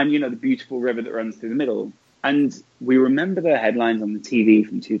 and the beautiful river that runs through the middle. And we remember the headlines on the TV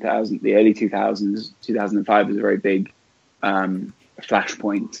from the early 2000s. 2005 was a very big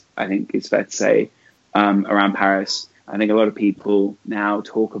flashpoint, I think it's fair to say, around Paris. I think a lot of people now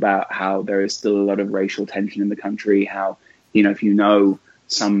talk about how there is still a lot of racial tension in the country, how, if you know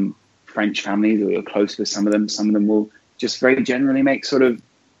some French families or you're close with some of them will just very generally make sort of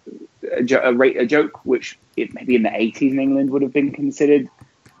a joke, which maybe in the 80s in England would have been considered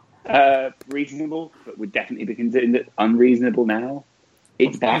reasonable, but would definitely be considered unreasonable now.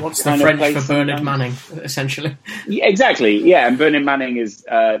 It's that What's kind the of French place for Bernard Manning, essentially? Yeah, exactly. Yeah, and Bernard Manning is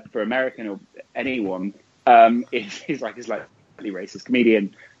for American or anyone is like a slightly racist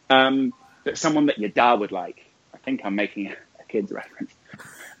comedian, but someone that your dad would like. I think I'm making a kid's reference.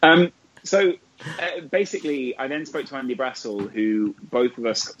 So basically, I then spoke to Andy Brassel, who both of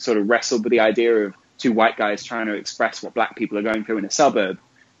us sort of wrestled with the idea of two white guys trying to express what black people are going through in a suburb.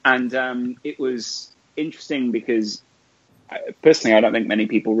 And it was interesting because, personally, I don't think many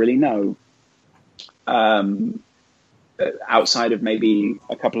people really know, outside of maybe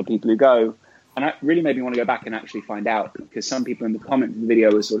a couple of people who go. And that really made me want to go back and actually find out, because some people in the comments of the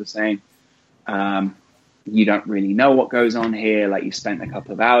video were sort of saying, you don't really know what goes on here. Like, you spent a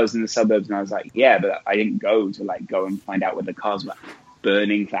couple of hours in the suburbs. And I was like, yeah, but I didn't go and find out where the cars were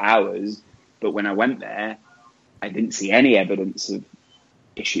burning for hours. But when I went there, I didn't see any evidence of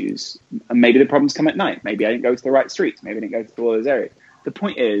issues. And maybe the problems come at night. Maybe I didn't go to the right streets. Maybe I didn't go to all those areas. The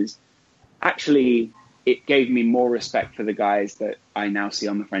point is, actually, it gave me more respect for the guys that I now see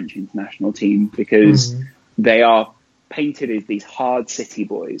on the French international team, because they are painted as these hard city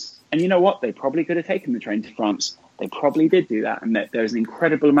boys. And you know what? They probably could have taken the train to France. They probably did do that. And that there's an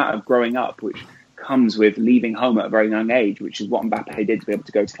incredible amount of growing up, which comes with leaving home at a very young age, which is what Mbappe did to be able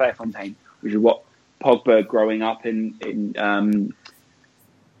to go to Clairefontaine, which is what Pogba growing up in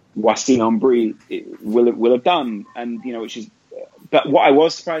Boissy-en-Brie will have done, and which is. But what I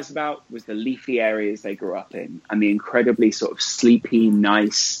was surprised about was the leafy areas they grew up in, and the incredibly sort of sleepy,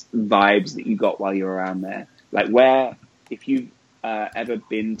 nice vibes that you got while you were around there. Like, if you've ever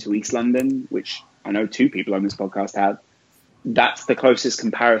been to East London, which I know two people on this podcast have, that's the closest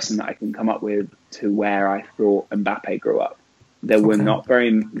comparison that I can come up with to where I thought Mbappe grew up. There were not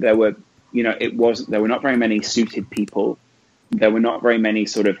very many suited people. There were not very many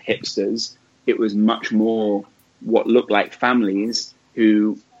sort of hipsters. It was much more what looked like families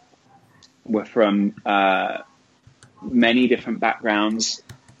who were from many different backgrounds,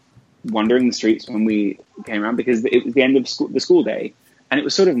 wandering the streets when we came around, because it was the end of the school day. And it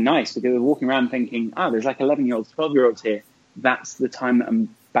was sort of nice because I was walking around thinking, there's like 11-year-olds, 12-year-olds here. That's the time that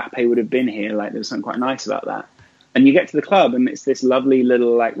Mbappe would have been here. Like, there was something quite nice about that. And you get to the club and it's this lovely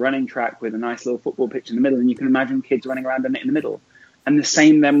little like running track with a nice little football pitch in the middle, and you can imagine kids running around on it in the middle. And the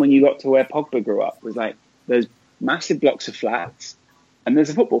same then when you got to where Pogba grew up, was like there's massive blocks of flats and there's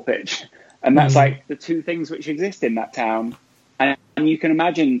a football pitch. And that's like the two things which exist in that town. And you can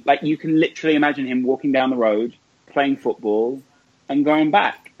imagine, like, you can literally imagine him walking down the road, playing football and going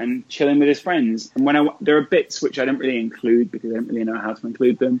back and chilling with his friends. And there are bits which I don't really include because I don't really know how to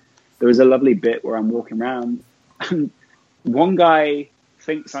include them. There was a lovely bit where I'm walking around and one guy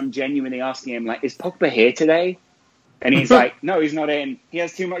thinks I'm genuinely asking him, like, is Pogba here today? And he's like, no, he's not in. He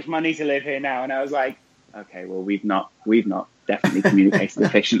has too much money to live here now. And I was like, okay, well, we've not definitely communicated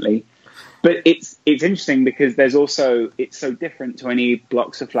efficiently. But it's interesting because it's so different to any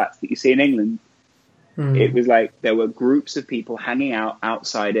blocks of flats that you see in England. It was like there were groups of people hanging out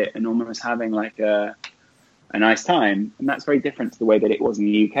outside it and almost having like a nice time. And that's very different to the way that it was in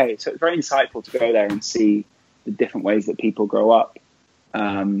the UK. So it's very insightful to go there and see the different ways that people grow up.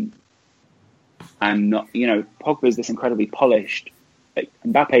 And not, Pogba is this incredibly polished. Like,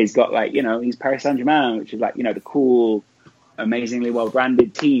 Mbappe's got like, he's Paris Saint-Germain, which is like, the cool, amazingly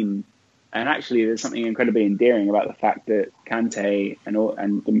well-branded team. And actually, there's something incredibly endearing about the fact that Kante and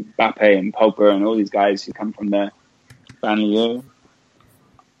Mbappe and Pogba and all these guys who come from the banlieue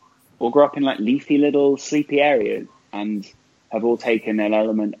all grew up in like leafy little sleepy areas and have all taken an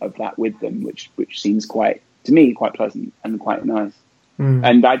element of that with them, which seems quite pleasant and quite nice.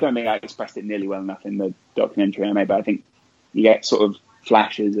 And I don't think I expressed it nearly well enough in the documentary I made, but I think you get sort of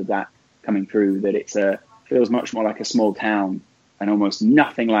flashes of that coming through, that it feels much more like a small town. And almost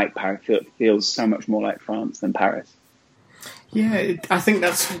nothing like Paris. Feels so much more like France than Paris. Yeah, I think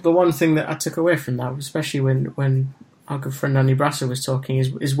that's the one thing that I took away from that, especially when our good friend Andy Brasser was talking,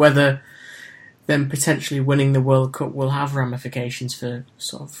 is whether them potentially winning the World Cup will have ramifications for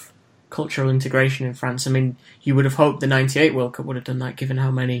sort of cultural integration in France. I mean, you would have hoped the 98 World Cup would have done that, given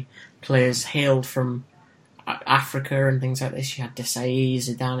how many players hailed from Africa and things like this. You had Desailly,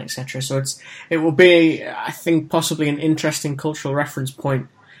 Zidane, etc. So it will be, I think, possibly an interesting cultural reference point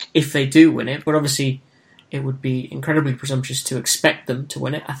if they do win it. But obviously, it would be incredibly presumptuous to expect them to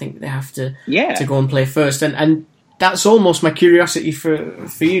win it. I think they have to go and play first. And that's almost my curiosity for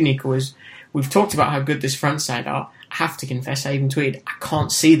you, Nico, is we've talked about how good this France side are. I have to confess, I even tweeted, I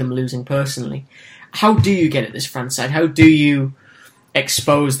can't see them losing personally. How do you get at this France side? How do you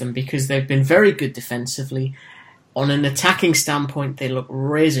expose them? Because they've been very good defensively. On an attacking standpoint, they look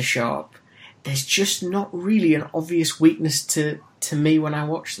razor sharp. There's just not really an obvious weakness to me when I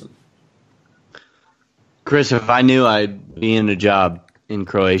watch them. Chris, if I knew I'd be in a job in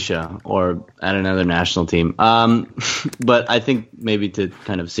Croatia or at another national team. But I think maybe to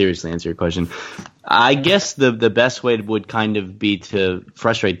kind of seriously answer your question, I guess the best way would kind of be to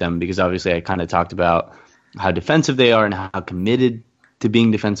frustrate them, because obviously I kind of talked about how defensive they are and how committed to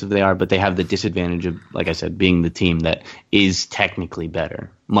being defensive they are, but they have the disadvantage of, like I said, being the team that is technically better,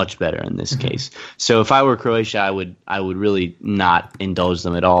 much better in this case. So if I were Croatia, I would really not indulge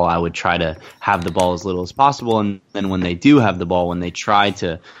them at all. I would try to have the ball as little as possible, and then when they do have the ball, when they try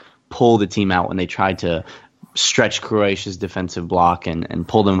to pull the team out, when they try to stretch Croatia's defensive block and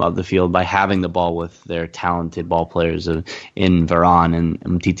pull them up the field by having the ball with their talented ball players in Varane and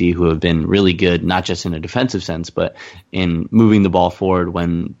Umtiti, who have been really good, not just in a defensive sense, but in moving the ball forward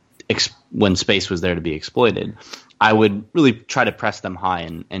when space was there to be exploited. I would really try to press them high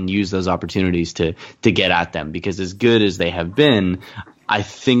and use those opportunities to get at them, because as good as they have been, I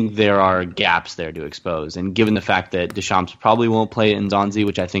think there are gaps there to expose. And given the fact that Deschamps probably won't play Nzonzi,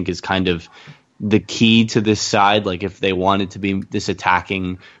 which I think is kind of the key to this side, like if they wanted to be this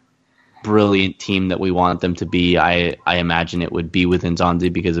attacking, brilliant team that we want them to be, I imagine it would be with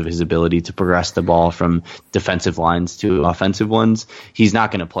Nzonzi because of his ability to progress the ball from defensive lines to offensive ones. He's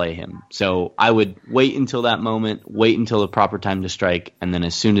not going to play him. So I would wait until that moment, wait until the proper time to strike, and then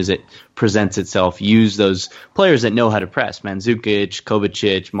as soon as it presents itself, use those players that know how to press. Mandzukic,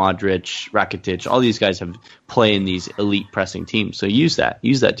 Kovacic, Modric, Rakitic, all these guys have play in these elite pressing teams. So use that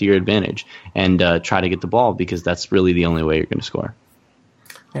to your advantage and try to get the ball, because that's really the only way you're going to score.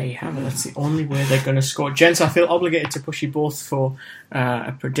 There you have it. That's the only way they're going to score. Gents, I feel obligated to push you both for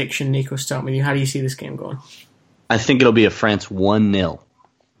a prediction. Nico, start with you. How do you see this game going? I think it'll be a France 1-0.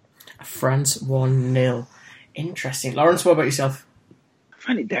 France 1-0. Interesting. Lawrence, what about yourself? I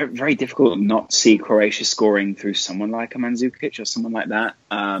find it very difficult not to see Croatia scoring through someone like a Mandzukic or someone like that.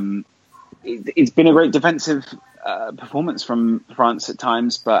 It's been a great defensive performance from France at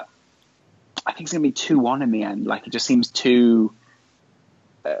times, but I think it's going to be 2-1 in the end. Like, it just seems too...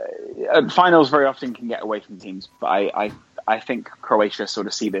 finals very often can get away from teams, but I think Croatia sort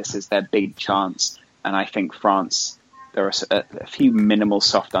of see this as their big chance, and I think France, there are a few minimal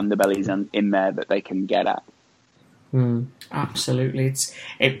soft underbellies in there that they can get at. Absolutely,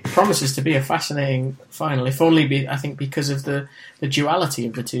 it promises to be a fascinating final, if only I think because of the duality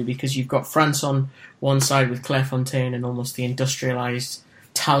of the two, because you've got France on one side with Clairefontaine and almost the industrialised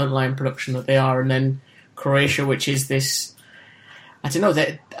talent line production that they are, and then Croatia, which is this, I don't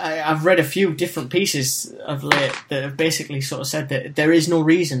know, I've read a few different pieces of late that have basically sort of said that there is no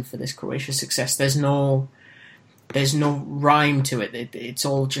reason for this Croatia success. There's no rhyme to it. It's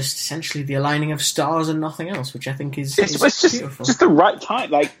all just essentially the aligning of stars and nothing else, which I think is beautiful. Just the right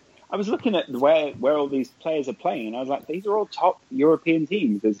time. Like, I was looking at where all these players are playing, and I was like, these are all top European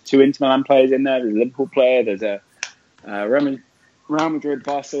teams. There's 2 Inter Milan players in there. There's a Liverpool player. There's a Real Madrid,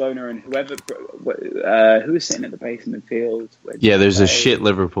 Barcelona, and whoever who is sitting at the base in the field. Yeah, there's a shit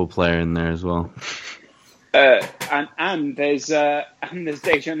Liverpool player in there as well. And there's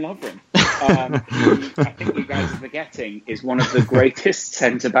Dejan Lovren. Who I think you guys are forgetting is one of the greatest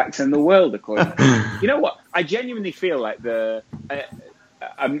centre backs in the world, according to you know what? I genuinely feel like and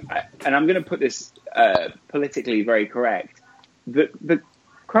I'm going to put this politically very correct. The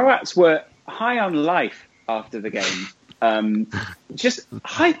Croats were high on life after the game, just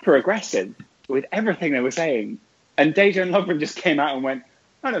hyper aggressive with everything they were saying. And Dejan Lovren just came out and went,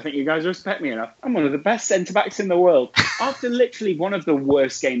 I don't think you guys respect me enough. I'm one of the best centre-backs in the world. After literally one of the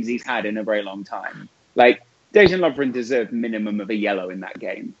worst games he's had in a very long time. Like, Dejan Lovren deserved minimum of a yellow in that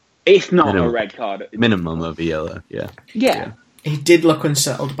game. If not a red card. Minimum of a yellow, yeah. Yeah. He did look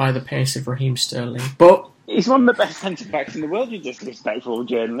unsettled by the pace of Raheem Sterling. But he's one of the best centre-backs in the world, you disrespectful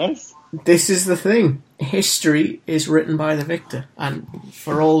journalist. This is the thing. History is written by the victor. And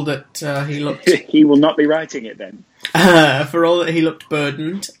for all that he looked... he will not be writing it then. For all that he looked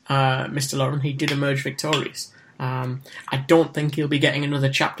burdened, Mr. Lauren, he did emerge victorious. I don't think he'll be getting another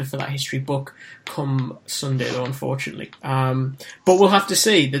chapter for that history book come Sunday, though, unfortunately. But we'll have to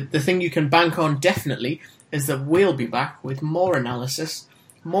see. The thing you can bank on, definitely, is that we'll be back with more analysis,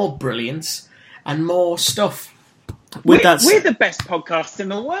 more brilliance, and more stuff. We're the best podcast in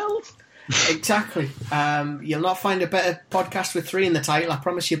the world. Exactly. You'll not find a better podcast with 3 in the title, I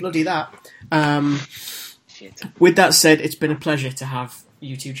promise you bloody that. With that said, it's been a pleasure to have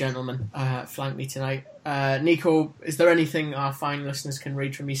you two gentlemen flank me tonight. Nico, is there anything our fine listeners can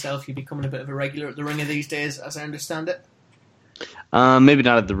read from yourself? You're becoming a bit of a regular at the Ringer these days, as I understand it. Maybe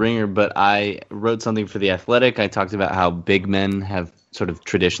not at the Ringer, but I wrote something for The Athletic. I talked about how big men have, sort of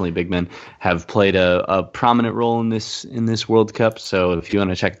traditionally big men, have played a prominent role in this World Cup. So if you want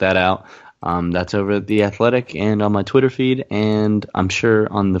to check that out, that's over at The Athletic and on my Twitter feed, and I'm sure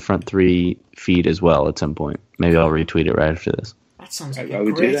on the Front 3 feed as well at some point. Maybe I'll retweet it right after this. That sounds like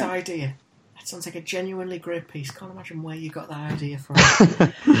a great idea. That sounds like a genuinely great piece. Can't imagine where you got that idea from.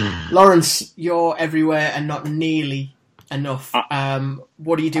 Lawrence, you're everywhere and not nearly enough.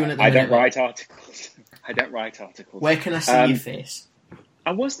 What are you doing at the minute? I don't write articles. Where can I see your face?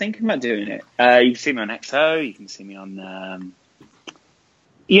 I was thinking about doing it. You can see me on XO. You can see me on...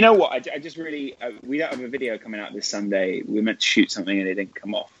 You know what? I just really... we don't have a video coming out this Sunday. We were meant to shoot something and it didn't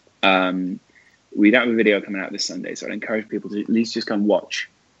come off. We don't have a video coming out this Sunday, so I'd encourage people to at least just go and watch.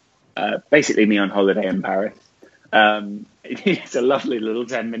 Basically me on holiday in Paris. It's a lovely little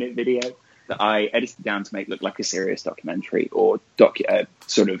 10-minute video that I edited down to make look like a serious documentary or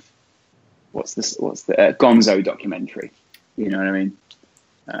sort of... What's the Gonzo documentary? You know what I mean?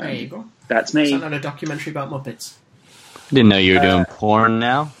 There you go. That's me. It's not a documentary about Muppets. Didn't know you were doing porn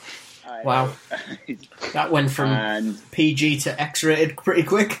now. Wow. That went from PG to X-rated pretty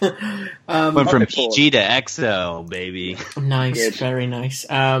quick. Went from PG to XO, baby. Nice, good. Very nice.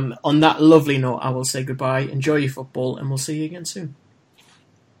 On that lovely note, I will say goodbye. Enjoy your football, and we'll see you again soon.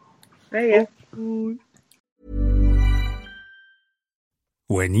 There you go.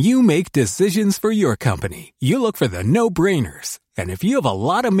 When you make decisions for your company, you look for the no-brainers. And if you have a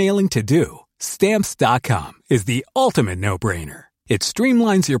lot of mailing to do, Stamps.com is the ultimate no-brainer. It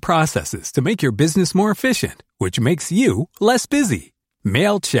streamlines your processes to make your business more efficient, which makes you less busy.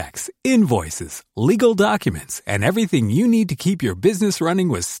 Mail checks, invoices, legal documents, and everything you need to keep your business running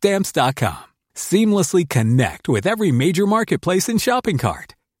with Stamps.com. Seamlessly connect with every major marketplace and shopping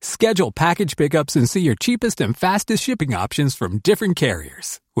cart. Schedule package pickups and see your cheapest and fastest shipping options from different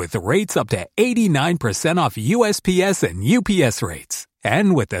carriers, with rates up to 89% off USPS and UPS rates.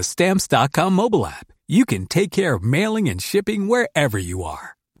 And with the Stamps.com mobile app, you can take care of mailing and shipping wherever you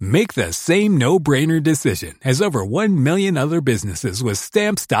are. Make the same no-brainer decision as over 1 million other businesses with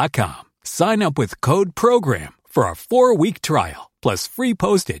Stamps.com. Sign up with code PROGRAM for a 4-week trial, plus free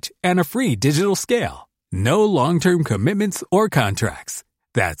postage and a free digital scale. No long-term commitments or contracts.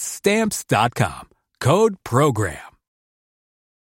 That's Stamps.com. Code PROGRAM.